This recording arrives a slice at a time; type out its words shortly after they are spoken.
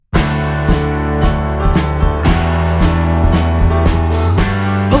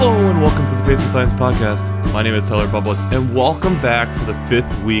Faith and Science Podcast. My name is Tyler Bublitz, and welcome back for the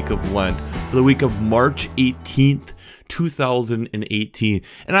fifth week of Lent, for the week of March 18th, 2018.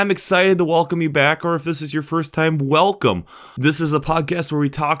 And I'm excited to welcome you back, or if this is your first time, welcome. This is a podcast where we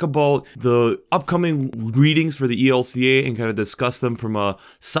talk about the upcoming readings for the ELCA and kind of discuss them from a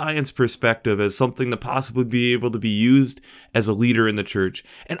science perspective as something to possibly be able to be used as a leader in the church.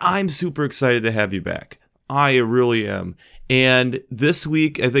 And I'm super excited to have you back. I really am. And this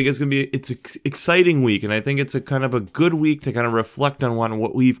week, I think it's going to be, it's an exciting week. And I think it's a kind of a good week to kind of reflect on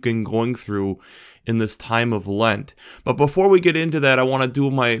what we've been going through in this time of Lent. But before we get into that, I want to do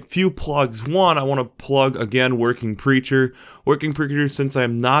my few plugs. One, I want to plug again, Working Preacher. Working Preacher, since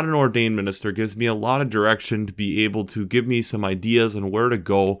I'm not an ordained minister, gives me a lot of direction to be able to give me some ideas on where to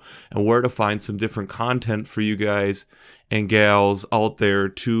go and where to find some different content for you guys and gals out there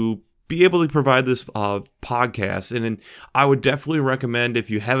to be able to provide this podcast. And I would definitely recommend, if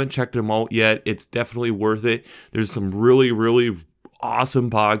you haven't checked them out yet, it's definitely worth it. There's some really, really awesome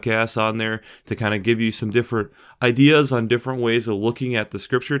podcasts on there to kind of give you some different ideas on different ways of looking at the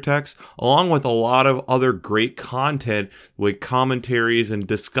scripture text, along with a lot of other great content with commentaries and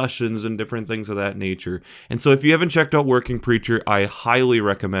discussions and different things of that nature. And so if you haven't checked out Working Preacher, I highly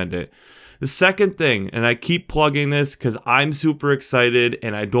recommend it. The second thing, and I keep plugging this because I'm super excited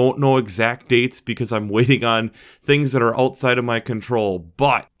and I don't know exact dates because I'm waiting on things that are outside of my control,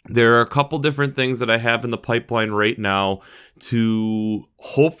 but there are a couple different things that I have in the pipeline right now to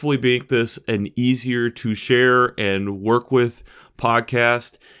hopefully make this an easier to share and work with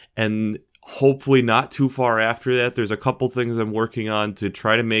podcast. And hopefully not too far after that, there's a couple things I'm working on to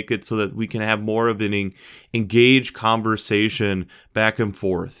try to make it so that we can have more of an engaged conversation back and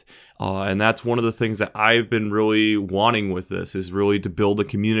forth. And that's one of the things that I've been really wanting with this, is really to build a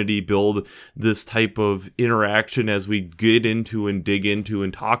community, build this type of interaction as we get into and dig into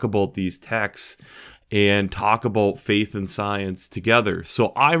and talk about these texts and talk about faith and science together.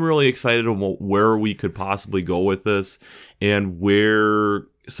 So I'm really excited about where we could possibly go with this and where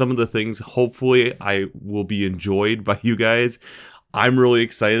some of the things hopefully I will be enjoyed by you guys. I'm really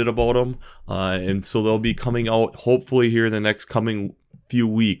excited about them. And so they'll be coming out hopefully here in the next coming few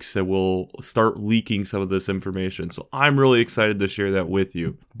weeks that we'll start leaking some of this information. So I'm really excited to share that with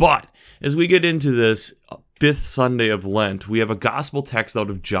you. But as we get into this fifth Sunday of Lent, we have a gospel text out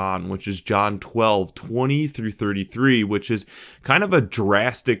of John, which is John 12:20 through 33, which is kind of a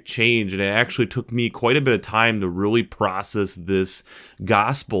drastic change. And it actually took me quite a bit of time to really process this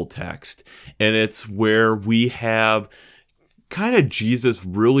gospel text. And it's where we have kind of Jesus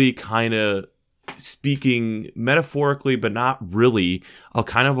really kind of speaking metaphorically, but not really,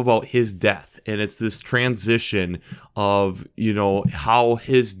 kind of about his death. And it's this transition of, how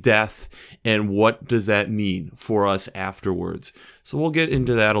his death and what does that mean for us afterwards. So we'll get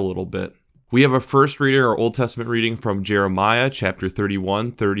into that a little bit. We have our first reading, our Old Testament reading from Jeremiah chapter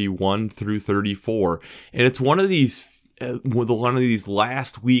 31 through 34. And it's one of these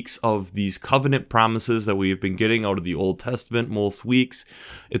last weeks of these covenant promises that we have been getting out of the Old Testament most weeks.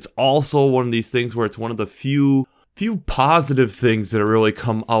 It's also one of these things where it's one of the few positive things that really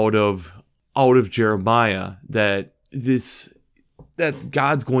come out of Jeremiah, that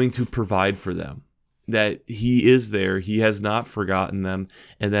God's going to provide for them, that he is there, he has not forgotten them,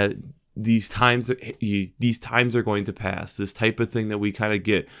 and that these times are going to pass. This type of thing that we kind of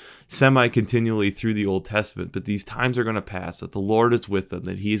get semi-continually through the Old Testament, but these times are going to pass, that the Lord is with them,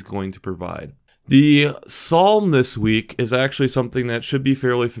 that he's going to provide. The psalm this week is actually something that should be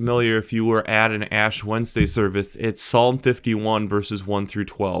fairly familiar if you were at an Ash Wednesday service. It's Psalm 51 verses 1 through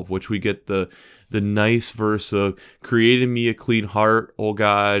 12, which we get the nice verse of, "Create in me a clean heart, O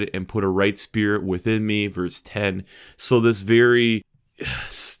God, and put a right spirit within me," verse 10. So this very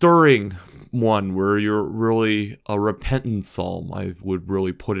stirring one where you're really a repentant psalm, I would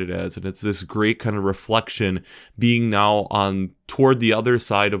really put it as, and it's this great kind of reflection being now on toward the other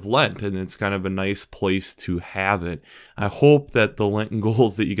side of Lent, and it's kind of a nice place to have it. I hope that the Lenten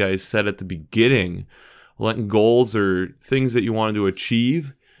goals that you guys set at the beginning, Lenten goals or things that you wanted to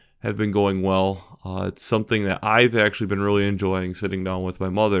achieve, have been going well. It's something that I've actually been really enjoying, sitting down with my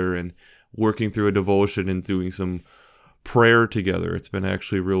mother and working through a devotion and doing some prayer together. It's been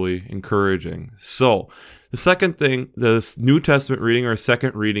actually really encouraging. So the second thing, this New Testament reading, our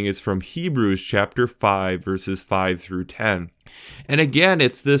second reading, is from Hebrews chapter 5 verses 5 through 10. And again,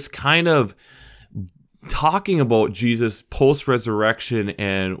 it's this kind of talking about Jesus post-resurrection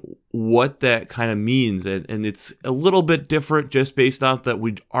and what that kind of means. And it's a little bit different just based off that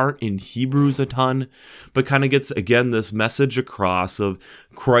we aren't in Hebrews a ton, but kind of gets, again, this message across of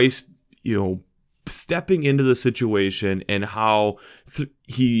Christ, stepping into the situation and how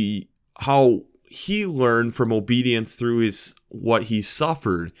how he learned from obedience through what he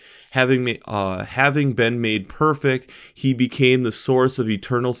suffered. Having been made perfect, he became the source of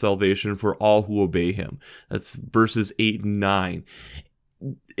eternal salvation for all who obey him. That's verses 8 and 9.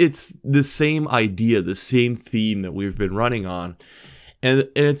 It's the same idea, the same theme that we've been running on. And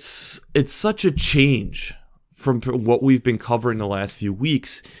it's such a change from what we've been covering the last few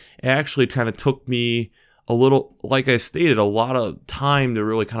weeks. It actually kind of took me a little, like I stated, a lot of time to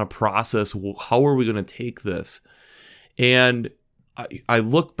really kind of process, well, how are we going to take this? And I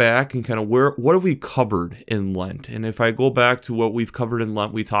look back and kind of what have we covered in Lent? And if I go back to what we've covered in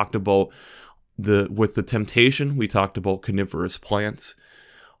Lent, we talked about with the temptation, we talked about carnivorous plants,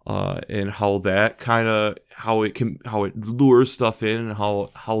 and how it lures stuff in and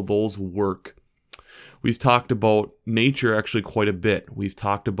how those work. We've talked about nature actually quite a bit. We've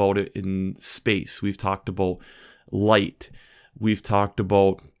talked about it in space. We've talked about light. We've talked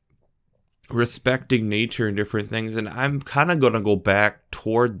about respecting nature and different things. And I'm kind of going to go back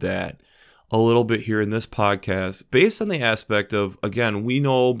toward that a little bit here in this podcast, based on the aspect of, again, we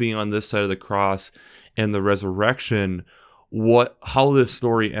know being on this side of the cross and the resurrection, how this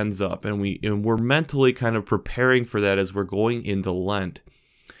story ends up. And we're mentally kind of preparing for that as we're going into Lent.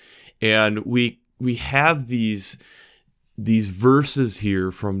 And we have these verses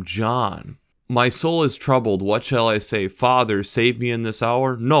here from John. My soul is troubled. What shall I say? Father, save me in this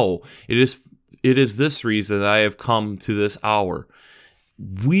hour? No, it is this reason that I have come to this hour.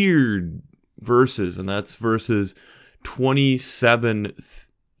 Weird verses, and that's verses 27,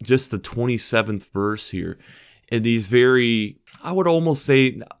 just the 27th verse here. And these very, I would almost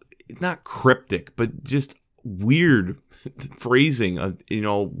say, not cryptic, but just weird phrasing of,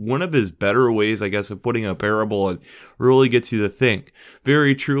 one of his better ways, I guess, of putting a parable and really gets you to think.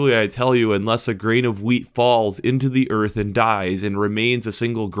 Very truly, I tell you, unless a grain of wheat falls into the earth and dies and remains a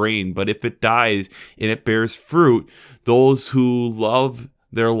single grain, but if it dies and it bears fruit, those who love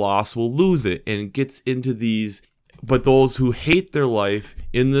their loss will lose it. And it gets into these, but those who hate their life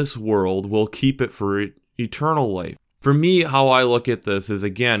in this world will keep it for eternal life. For me, how I look at this is,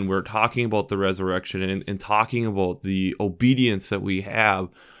 again, we're talking about the resurrection and talking about the obedience that we have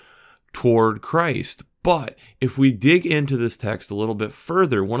toward Christ. But if we dig into this text a little bit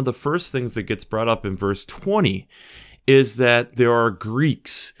further, one of the first things that gets brought up in verse 20 is that there are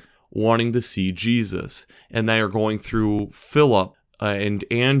Greeks wanting to see Jesus, and they are going through Philip and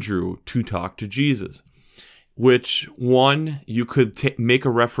Andrew to talk to Jesus. Which, one, you could make a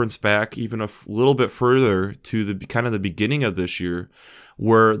reference back even a little bit further to the kind of the beginning of this year,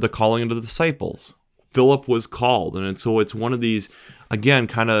 where the calling of the disciples. Philip was called, and so it's one of these, again,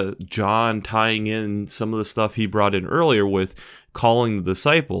 kind of John tying in some of the stuff he brought in earlier with calling the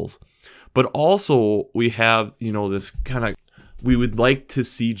disciples. But also we have, this kind of, we would like to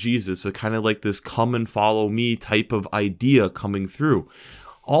see Jesus, a kind of like this come and follow me type of idea coming through.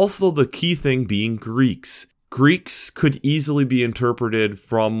 Also, the key thing being Greeks. Greeks could easily be interpreted,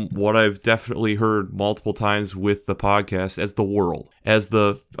 from what I've definitely heard multiple times with the podcast, as the world, as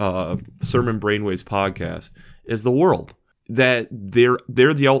the Sermon Brainwaves podcast, as the world. That they're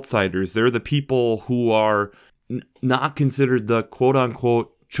the outsiders. They're the people who are not considered the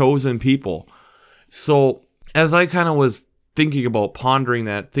quote-unquote chosen people. So as I kind of was thinking about pondering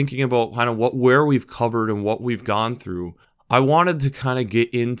that, thinking about kind of where we've covered and what we've gone through, I wanted to kind of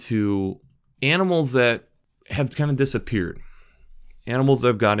get into animals that have kind of disappeared, animals that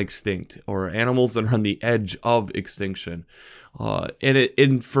have gone extinct, or animals that are on the edge of extinction.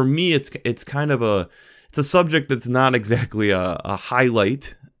 And for me, it's kind of it's a subject that's not exactly a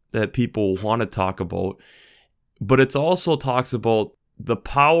highlight that people want to talk about, but it also talks about the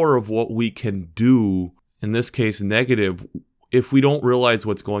power of what we can do, in this case negative, if we don't realize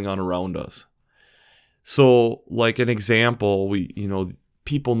what's going on around us. So, like an example,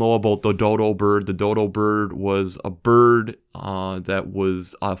 people know about the dodo bird. The dodo bird was a bird that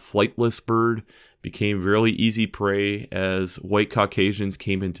was a flightless bird, became really easy prey as white Caucasians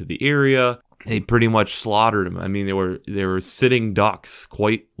came into the area. They pretty much slaughtered them. I mean, they were sitting ducks,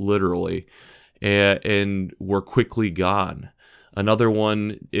 quite literally, and were quickly gone. Another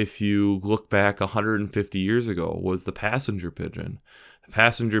one, if you look back 150 years ago, was the passenger pigeon.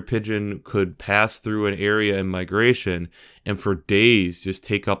 Passenger pigeon could pass through an area in migration and for days just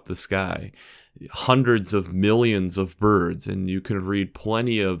take up the sky. Hundreds of millions of birds, and you can read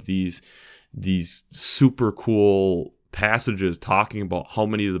plenty of these super cool passages talking about how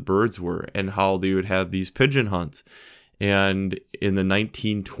many of the birds were and how they would have these pigeon hunts. And in the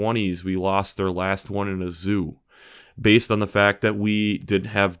 1920s, we lost their last one in a zoo, based on the fact that we didn't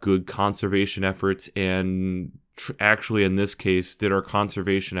have good conservation efforts and actually, in this case, did our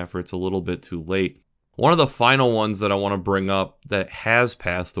conservation efforts a little bit too late. One of the final ones that I want to bring up that has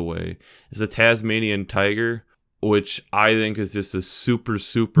passed away is the Tasmanian tiger, which I think is just a super,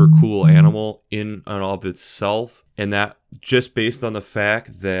 super cool animal in and of itself. And that just based on the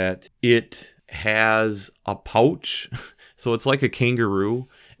fact that it has a pouch. So it's like a kangaroo.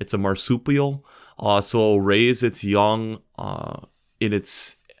 It's a marsupial. So it'll raise its young in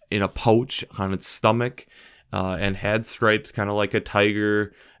a pouch on its stomach and had stripes kind of like a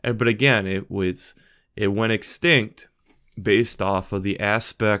tiger. But again, it went extinct based off of the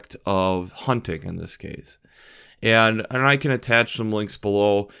aspect of hunting in this case. And I can attach some links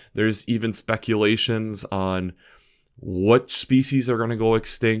below. There's even speculations on what species are going to go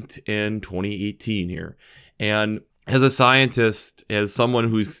extinct in 2018 here. And as a scientist, as someone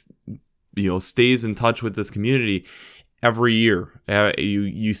who's, stays in touch with this community, every year,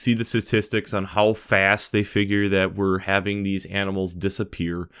 you see the statistics on how fast they figure that we're having these animals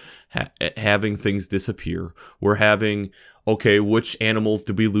disappear, having things disappear. We're having, okay, which animals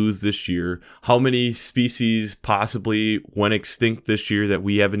did we lose this year? How many species possibly went extinct this year that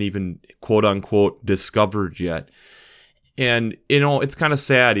we haven't even, quote unquote, discovered yet? And, it's kind of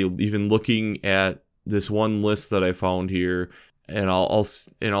sad, even looking at this one list that I found here, and I'll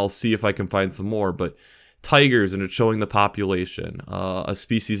see if I can find some more, but tigers, and it's showing the population, a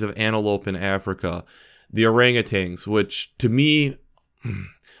species of antelope in Africa, the orangutans, which to me,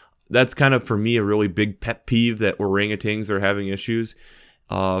 that's kind of for me a really big pet peeve that orangutans are having issues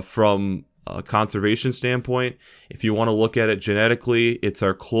from a conservation standpoint. If you want to look at it genetically, it's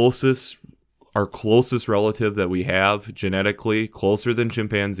our closest relative that we have genetically, closer than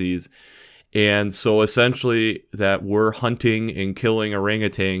chimpanzees. And so essentially that we're hunting and killing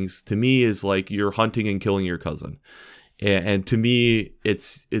orangutans, to me, is like you're hunting and killing your cousin. And to me,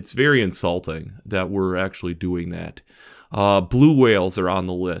 it's very insulting that we're actually doing that. Blue whales are on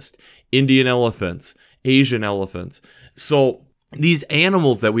the list. Indian elephants, Asian elephants. So these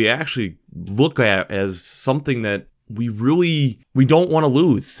animals that we actually look at as something that we don't want to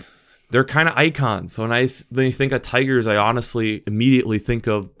lose. They're kind of icons. So when I think of tigers, I honestly immediately think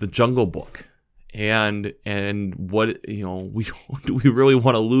of the Jungle Book. And what, do we really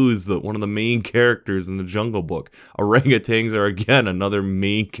want to lose one of the main characters in the Jungle Book? Orangutans are, again, another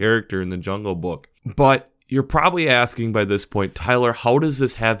main character in the Jungle Book. But you're probably asking by this point, Tyler, how does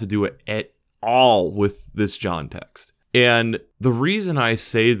this have to do at all with this John text? And the reason I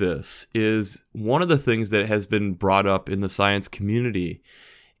say this is one of the things that has been brought up in the science community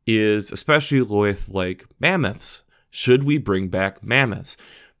is, especially with like mammoths, should we bring back mammoths?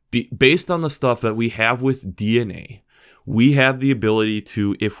 Based on the stuff that we have with DNA, we have the ability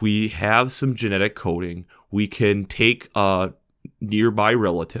to, if we have some genetic coding, we can take a nearby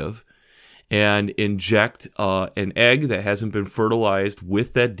relative and inject an egg that hasn't been fertilized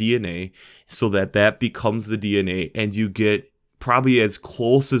with that DNA so that becomes the DNA, and you get probably as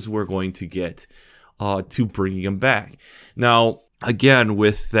close as we're going to get to bringing them back. Now, again,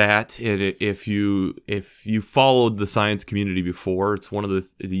 with that, if you followed the science community before, it's one of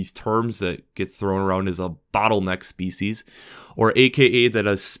these terms that gets thrown around as a bottleneck species, or AKA that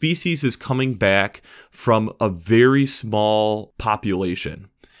a species is coming back from a very small population.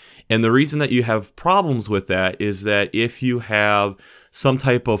 And the reason that you have problems with that is that if you have some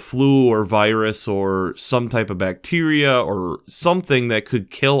type of flu or virus or some type of bacteria or something that could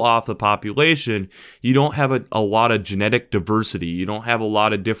kill off the population, you don't have a lot of genetic diversity. You don't have a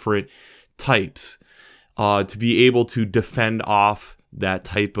lot of different types to be able to defend off that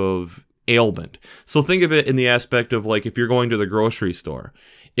type of ailment. So think of it in the aspect of like if you're going to the grocery store.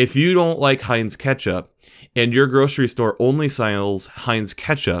 If you don't like Heinz ketchup and your grocery store only sells Heinz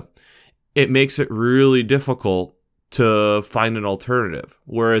ketchup, it makes it really difficult to find an alternative.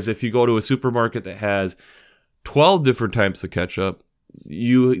 Whereas if you go to a supermarket that has 12 different types of ketchup,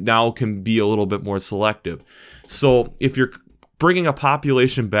 you now can be a little bit more selective. So if you're bringing a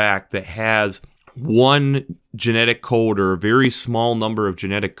population back that has one genetic code or a very small number of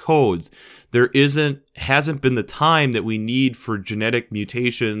genetic codes, there hasn't been the time that we need for genetic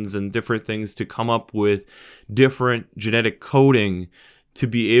mutations and different things to come up with different genetic coding to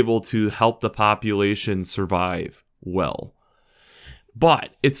be able to help the population survive well. But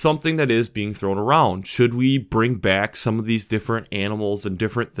it's something that is being thrown around. Should we bring back some of these different animals and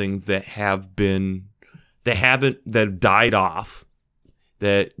different things that that died off,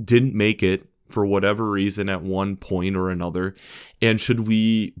 that didn't make it for whatever reason at one point or another, and should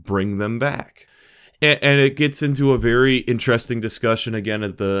we bring them back? And it gets into a very interesting discussion again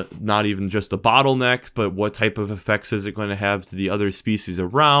at not even just the bottlenecks, but what type of effects is it going to have to the other species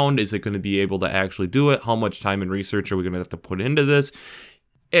around? Is it going to be able to actually do it? How much time and research are we going to have to put into this?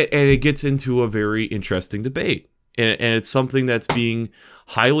 And it gets into a very interesting debate. And it's something that's being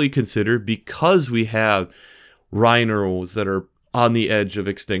highly considered because we have rhinos that are on the edge of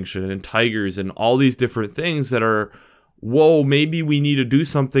extinction and tigers and all these different things that are, whoa, maybe we need to do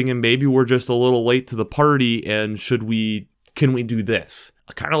something and maybe we're just a little late to the party, and can we do this?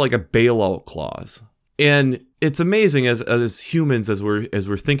 Kind of like a bailout clause. And it's amazing as humans, as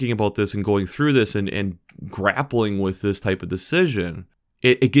we're thinking about this and going through this and grappling with this type of decision,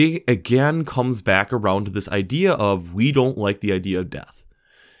 it again comes back around to this idea of we don't like the idea of death.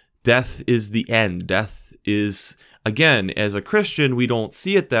 Death is the end. Death is, again, as a Christian, we don't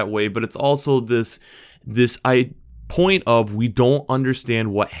see it that way, but it's also this point of we don't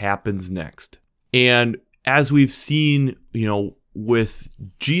understand what happens next. And as we've seen, with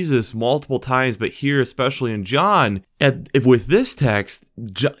Jesus multiple times, but here, especially in John, with this text,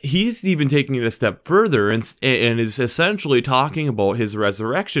 he's even taking it a step further and is essentially talking about his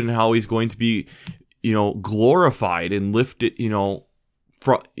resurrection and how he's going to be, glorified and lifted,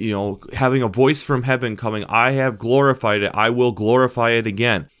 having a voice from heaven coming, I have glorified it, I will glorify it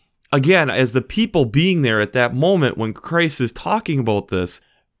again. Again, as the people being there at that moment when Christ is talking about this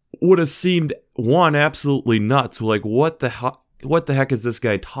would have seemed, one, absolutely nuts. Like, what the heck is this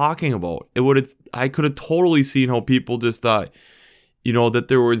guy talking about? I could have totally seen how people just thought,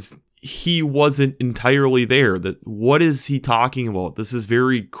 that he wasn't entirely there. That what is he talking about? This is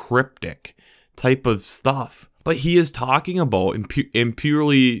very cryptic type of stuff. But he is talking about and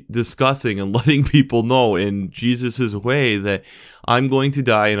purely discussing and letting people know in Jesus' way that I'm going to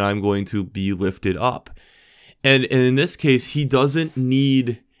die and I'm going to be lifted up. And in this case, he doesn't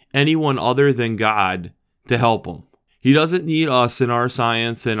need anyone other than God to help him. He doesn't need us and our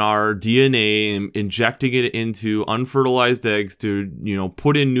science and our DNA and injecting it into unfertilized eggs to,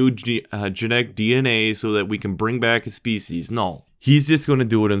 put in new genetic DNA so that we can bring back a species. No, he's just going to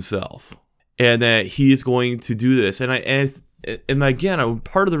do it himself. And that he is going to do this. And again,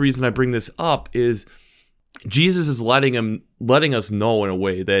 part of the reason I bring this up is Jesus is letting us know in a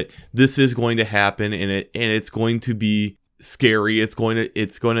way that this is going to happen, and it's going to be scary. It's going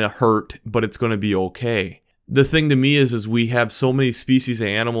to hurt, but it's going to be okay. The thing to me is we have so many species of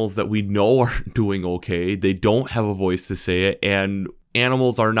animals that we know are doing okay. They don't have a voice to say it, and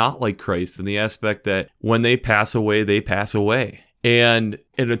animals are not like Christ in the aspect that when they pass away, they pass away. And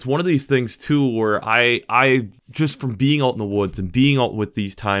it's one of these things too where I just from being out in the woods and being out with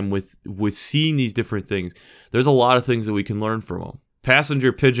these time with seeing these different things, there's a lot of things that we can learn from them.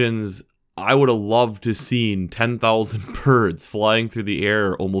 Passenger pigeons, I would have loved to seen 10,000 birds flying through the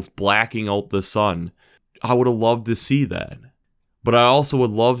air, almost blacking out the sun. I would have loved to see that. But I also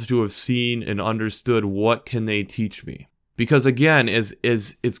would love to have seen and understood what can they teach me. Because again, as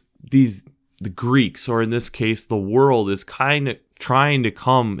the Greeks, or in this case, the world, is kind of trying to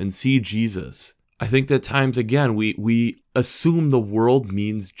come and see Jesus. I think that times, again, we assume the world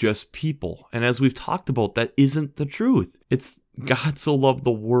means just people. And as we've talked about, that isn't the truth. It's God so loved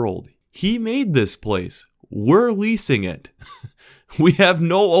the world. He made this place. We're leasing it. We have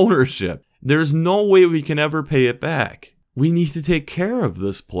no ownership. There's no way we can ever pay it back. We need to take care of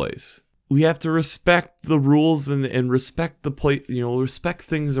this place. We have to respect the rules and respect the place, respect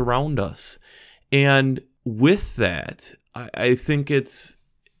things around us. And with that, I think it's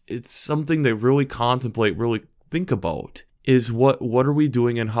something to really contemplate, really think about, is what are we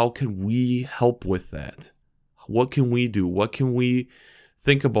doing and how can we help with that? What can we do? What can we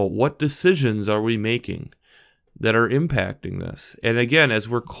think about? What decisions are we making that are impacting this? And again, as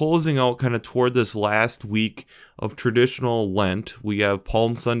we're closing out kind of toward this last week of traditional Lent, we have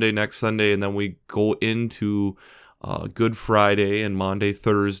Palm Sunday next Sunday, and then we go into Good Friday and Monday,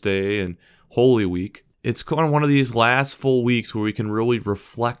 Thursday, and Holy Week. It's kind of one of these last full weeks where we can really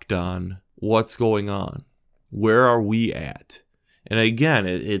reflect on what's going on. Where are we at? And again,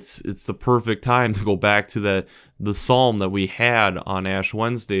 it's the perfect time to go back to the psalm that we had on Ash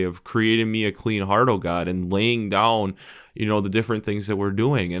Wednesday of creating me a clean heart, O God, and laying down, the different things that we're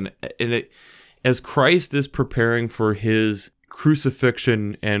doing. And as Christ is preparing for his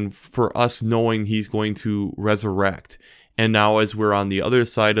crucifixion and for us knowing he's going to resurrect, and now as we're on the other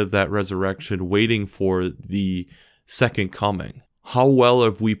side of that resurrection, waiting for the second coming, how well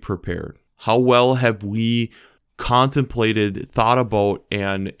have we prepared? How well have we contemplated, thought about,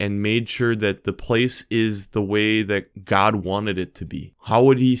 and made sure that the place is the way that God wanted it to be? How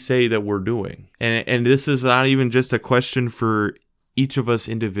would he say that we're doing? And this is not even just a question for each of us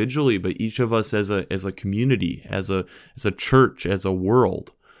individually, but each of us as a community, as a church, as a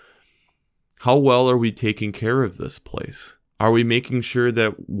world. How well are we taking care of this place? Are we making sure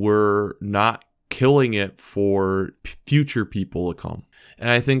that we're not killing it for future people to come? And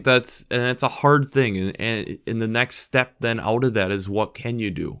I think that's a hard thing. And the next step then out of that is, what can you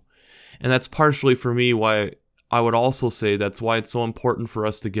do? And that's partially for me why I would also say that's why it's so important for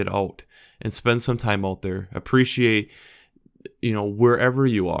us to get out and spend some time out there. Appreciate, wherever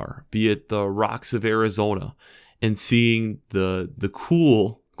you are, be it the rocks of Arizona, and seeing the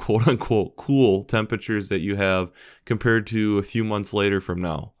cool, quote unquote, cool temperatures that you have compared to a few months later from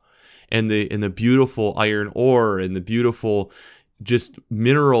now. And the beautiful iron ore and the beautiful just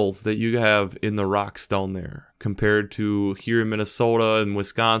minerals that you have in the rocks down there compared to here in Minnesota and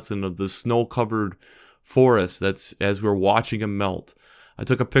Wisconsin of the snow-covered forest that's as we're watching them melt. I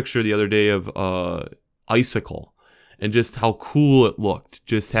took a picture the other day of icicle and just how cool it looked.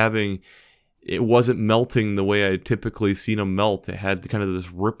 Just having, it wasn't melting the way I typically seen them melt. It had kind of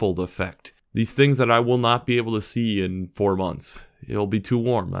this rippled effect. These things that I will not be able to see in 4 months. It'll be too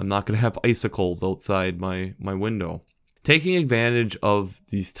warm. I'm not going to have icicles outside my window. Taking advantage of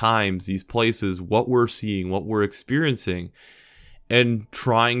these times, these places, what we're seeing, what we're experiencing, and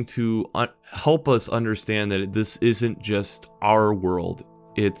trying to help us understand that this isn't just our world,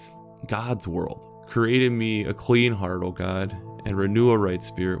 it's God's world. Create in me a clean heart, O God, and renew a right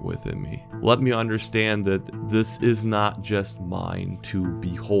spirit within me. Let me understand that this is not just mine to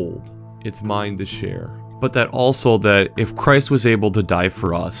behold, it's mine to share. But that also that if Christ was able to die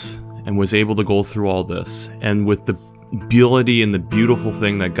for us and was able to go through all this, and with the ability and the beautiful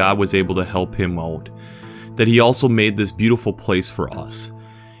thing that God was able to help him out, that he also made this beautiful place for us,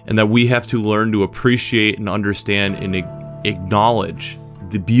 and that we have to learn to appreciate and understand and acknowledge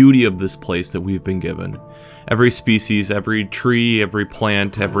the beauty of this place that we've been given. Every species, every tree, every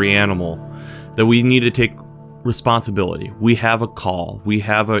plant, every animal, that we need to take responsibility. We have a call. We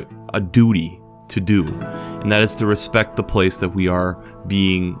have a duty to do, and that is to respect the place that we are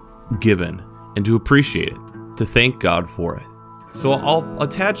being given and to appreciate it, to thank God for it. So I'll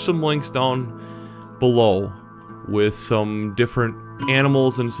attach some links down below with some different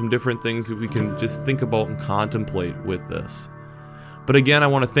animals and some different things that we can just think about and contemplate with this. But again, I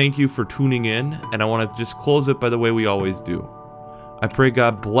want to thank you for tuning in, and I want to just close it by the way we always do. I pray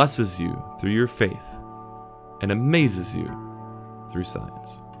God blesses you through your faith and amazes you through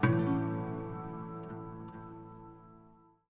science.